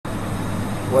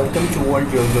Welcome to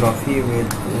World Geography with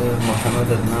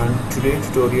M.Adnan. Today's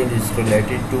tutorial is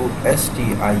related to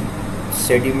STI,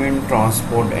 Sediment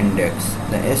Transport Index.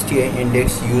 The STI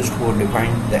index used to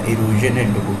define the erosion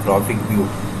and topographic view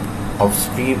of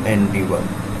stream and river.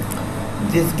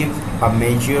 This gives a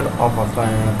measure of a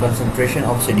concentration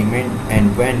of sediment,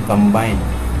 and when combined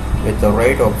with the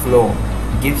rate of flow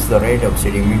gives the rate of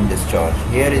sediment discharge.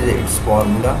 Here is its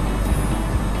formula.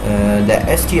 The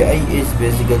STI is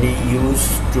basically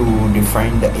used to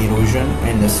define the erosion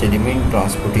and the sediment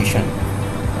transportation,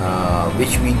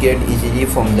 which we get easily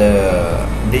from the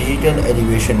digital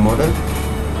elevation model.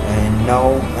 And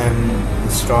now I'm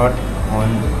start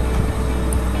on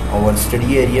our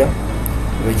study area,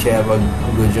 which have a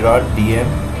Gujarat DEM.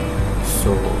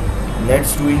 So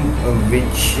let's do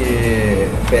which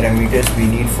parameters we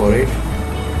need for it.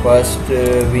 First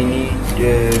we need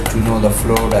to know the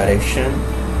flow direction.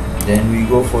 Then we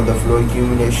go for the flow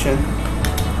accumulation,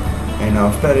 and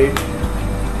after it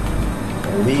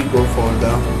we go for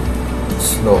the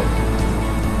slope.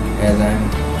 And then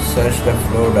search the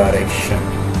flow direction.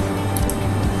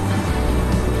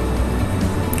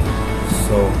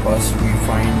 So first we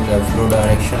find the flow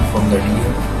direction from the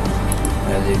DEM,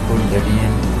 as I put the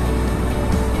DEM.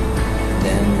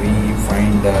 Then we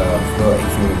find the flow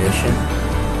accumulation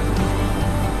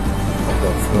of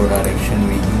the flow direction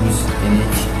we use in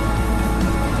it.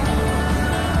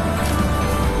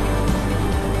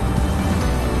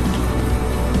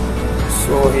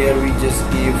 So here we just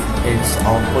give its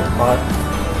output path.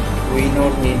 We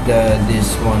don't need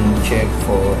this one check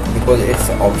for, because it's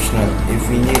optional. If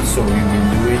we need, so we will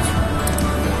do it.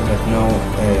 But now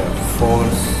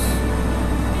force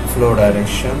flow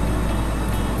direction,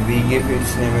 we give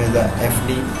its name as the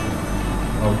FD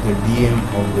of the DEM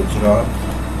of Gujarat.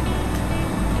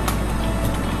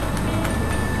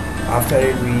 After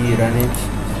it we run it,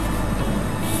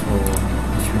 so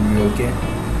it should be okay.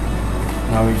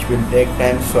 Now it will take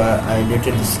time, so I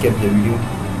little skip the video.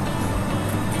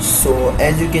 So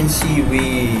as you can see,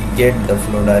 we get the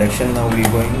flow direction. Now we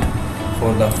going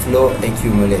for the flow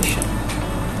accumulation.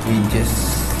 We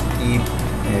just keep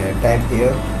type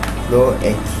here flow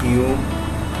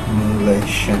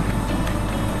accumulation.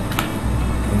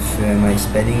 If my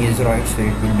spelling is right, so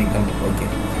it will become okay.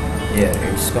 Here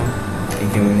it's come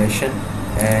accumulation,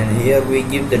 and here we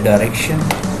give the direction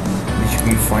which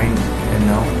we find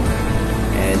now.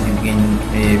 As you can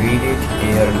read it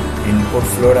here, input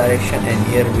flow direction, and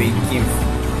here we give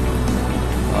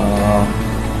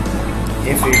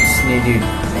if it's needed,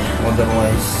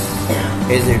 otherwise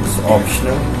is it's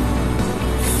optional,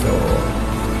 so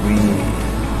we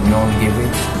not give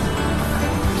it.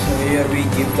 So here we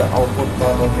give the output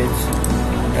part of it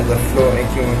as a flow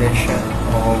accumulation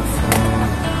of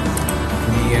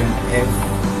DMF.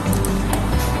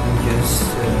 Just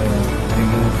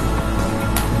remove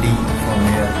D from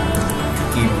here to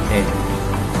keep A,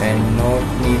 and not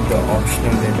need the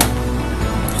optional data.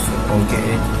 So okay,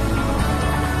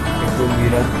 it will be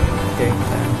run, take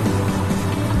time.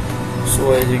 So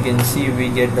as you can see, we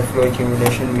get the flow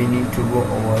accumulation. We need to go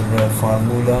over the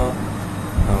formula.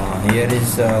 Here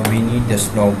is we need the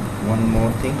slope. One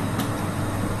more thing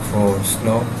for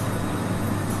slope,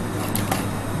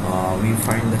 we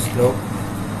find the slope.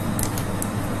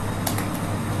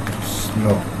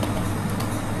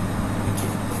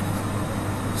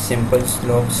 Simple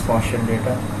slope spatial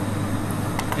data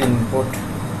input.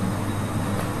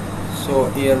 So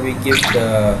here we give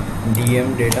the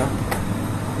DEM data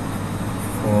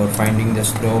for finding the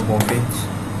slope of it,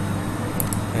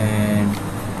 and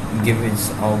give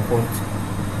its output.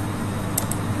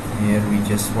 Here we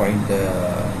just write the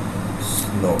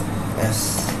slope,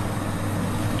 S-L-O-P,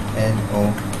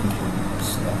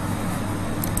 slope.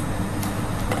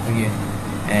 Okay.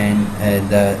 And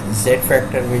the Z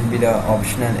factor will be the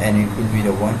optional, and it will be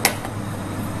the 1.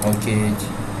 Okay,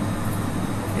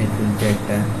 it will take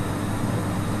time,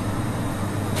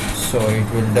 so it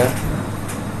will done.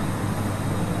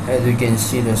 As you can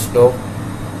see the slope.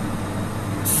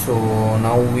 So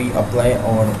now we apply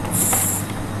our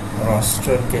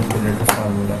raster calculator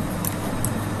formula.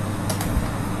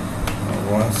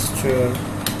 Raster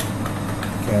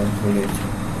calculator.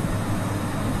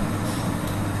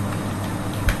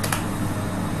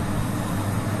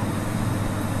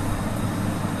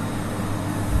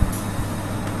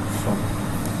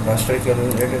 Raster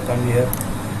calculator come here,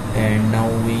 and now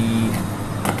we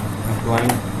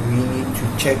applying. We need to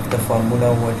check the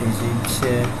formula. What is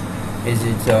it? Is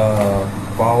it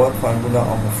power formula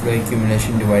of a flow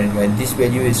accumulation divided by this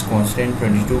value is constant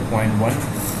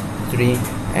 22.13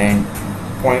 and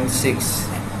 0.6,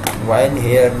 while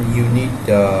here you need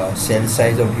the cell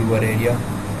size of your area.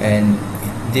 and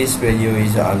this value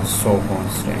is also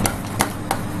constant.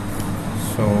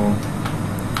 So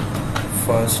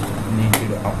first need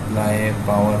to apply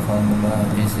power formula.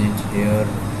 Is it here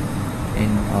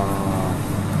in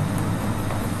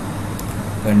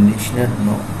conditional?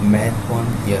 No. Math one?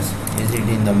 Yes. Is it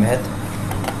in the math?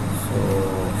 So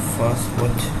first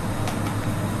put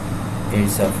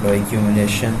is a flow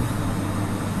accumulation,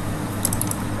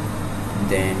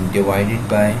 then divided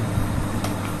by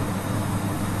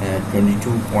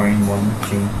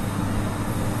 22.13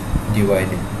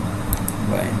 divided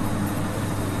by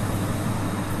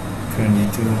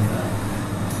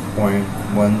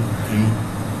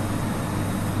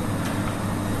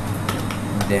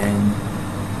 22.13, then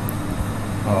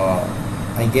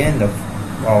again the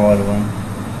power one,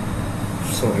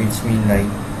 so it's mean like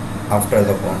after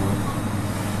the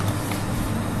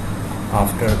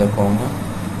comma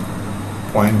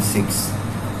 0.6,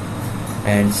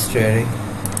 and steric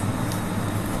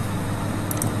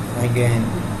again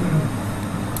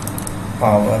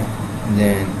power,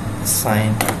 then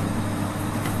sine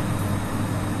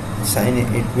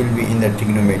it will be in the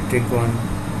trigonometric one.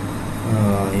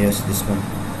 Yes, this one.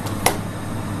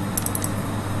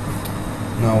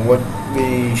 Now what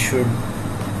we should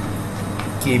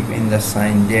keep in the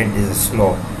sine, that is a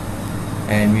slope,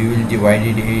 and we will divide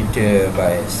it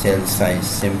by cell size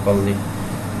simply.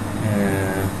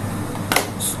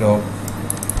 Slope,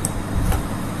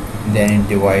 then it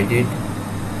divided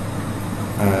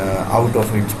out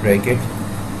of its bracket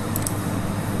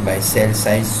by cell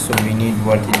size. So we need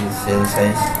what is the cell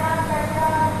size.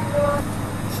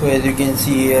 So as you can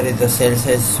see, here is the cell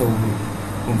size, so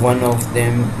one of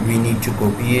them we need to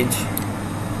copy it,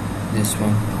 this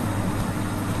one,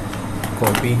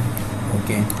 copy,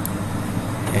 okay,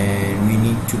 and we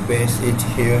need to paste it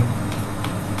here.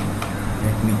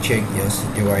 Let me check. Yes,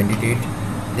 divided it.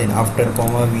 Then after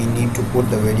comma we need to put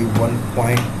the value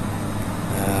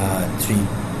 1.3.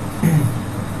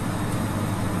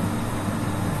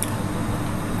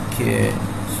 Okay,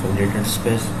 so little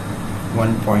space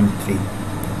 1.3,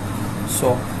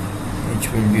 so it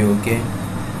will be okay.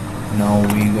 Now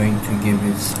we are going to give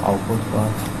its output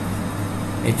path.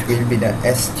 It will be the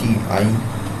STI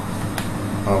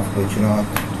of Gujarat.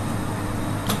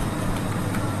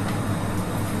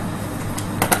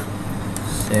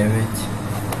 Save it,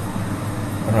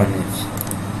 run it.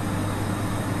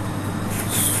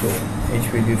 So it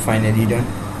will be finally done.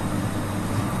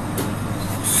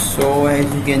 So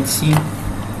as you can see,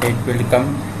 it will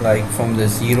come like from the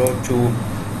 0 to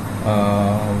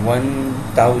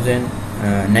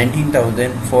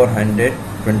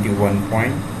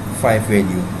 19,421.5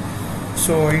 value.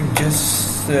 So it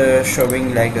just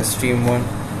showing like a stream one,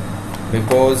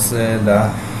 because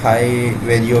the high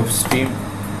value of stream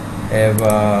have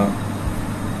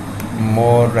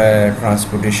more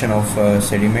transportation of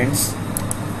sediments.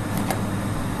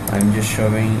 I'm just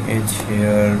showing it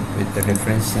here with the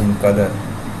difference in color.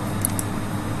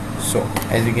 So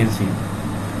as you can see,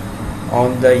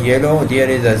 on the yellow there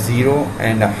is a 0,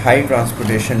 and a high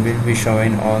transportation will be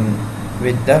shown on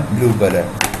with the blue color.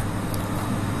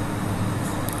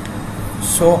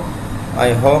 So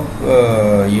I hope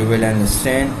you will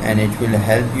understand, and it will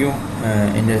help you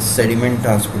in the sediment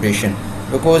transportation,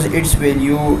 because its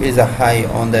value is a high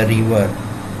on the river,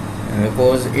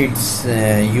 because it's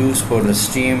used for the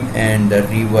stream and the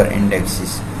river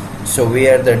indexes. So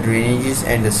where the drainages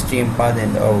and the stream path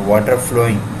and water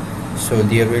flowing, so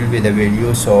there will be the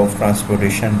values of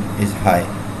transportation is high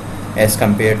as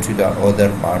compared to the other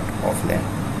part of land.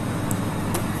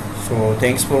 So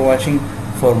thanks for watching.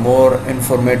 For more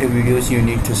informative videos you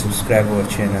need to subscribe our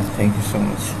channel. Thank you so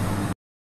much.